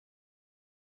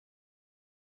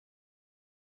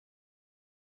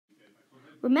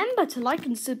Remember to like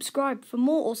and subscribe for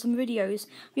more awesome videos.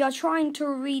 We are trying to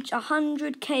reach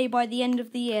 100k by the end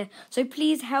of the year, so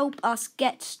please help us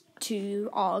get to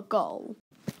our goal.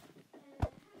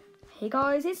 Hey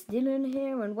guys, it's Dylan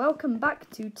here and welcome back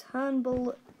to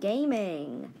Turnbull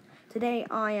Gaming. Today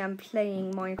I am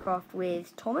playing Minecraft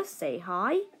with Thomas. Say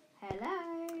hi. Hello.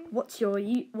 What's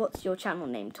your channel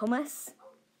name, Thomas?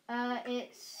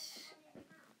 It's...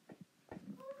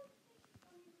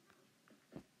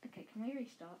 Okay, can we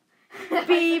restart?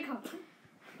 Beep.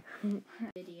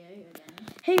 Video again.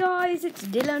 Hey guys, it's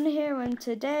Dylan here and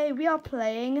today we are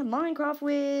playing Minecraft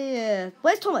with...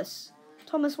 Where's Thomas?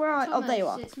 Thomas, where are you? Oh, there you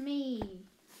are. It's me.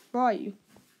 Right.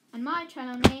 And my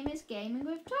channel name is Gaming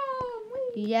with Tom.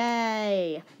 Whee!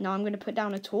 Yay. Now I'm going to put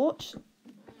down a torch.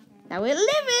 Now we're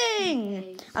living!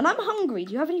 Okay, so- And I'm hungry.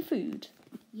 Do you have any food?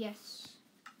 Yes.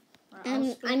 Right,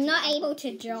 I'll split I'm it not up. able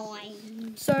to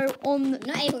join. So on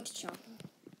Not able to join.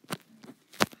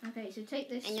 Okay, so take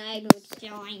this. I'm not able to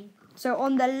join.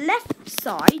 the left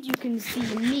side you can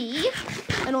see me,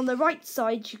 and on the right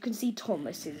side you can see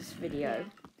Thomas's video.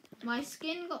 My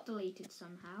skin got deleted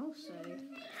somehow, so...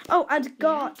 Oh, and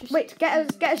just- wait,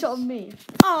 get a shot of me.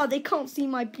 Oh, they can't see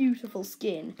my beautiful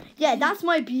skin. Yeah, that's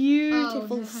my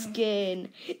beautiful no. skin.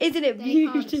 Isn't it They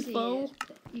can't see beautiful? it.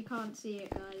 You can't see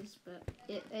it, guys, but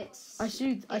it's... I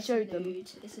showed them.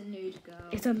 It's a nude girl.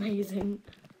 It's amazing.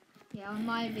 Yeah, on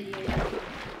my video.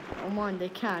 On mine they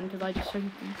can, because I just showed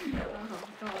them. Oh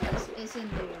god, it's a nude.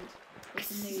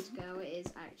 It's a nude girl. It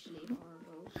is actually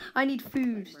horrible. I need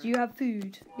food. Do you have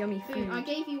food? Yummy food. I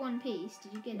gave you one piece.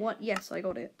 Did you get it? What? Yes, I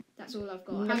got it. That's all I've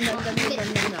got. Nom, I haven't nom, got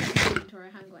nom, nom, nom, nom. inventory.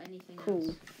 I haven't got anything Cool.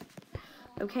 else.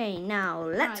 Okay, now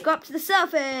let's Right. go up to the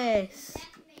surface.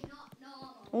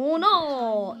 Or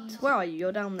not. Where are you?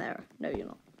 You're down there. No, you're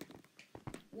not.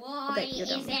 Why bet you're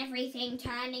is done. everything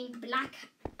turning black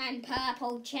and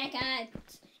purple checkered?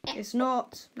 It's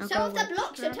not. Now Some go of the away.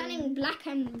 blocks are turning black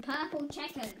and purple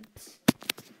checkered.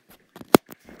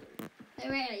 Oh,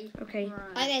 really? Okay.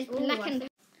 Right. Like there's Ooh, black I and... think-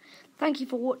 Thank you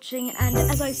for watching, and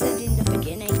as I said in the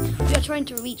beginning, we are trying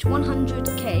to reach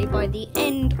 100k by the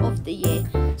end of the year.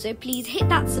 So please hit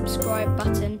that subscribe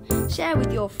button, share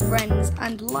with your friends,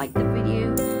 and like the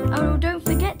video. And don't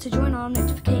forget to join our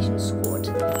notification squad.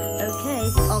 Okay,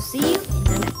 I'll see you in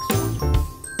the next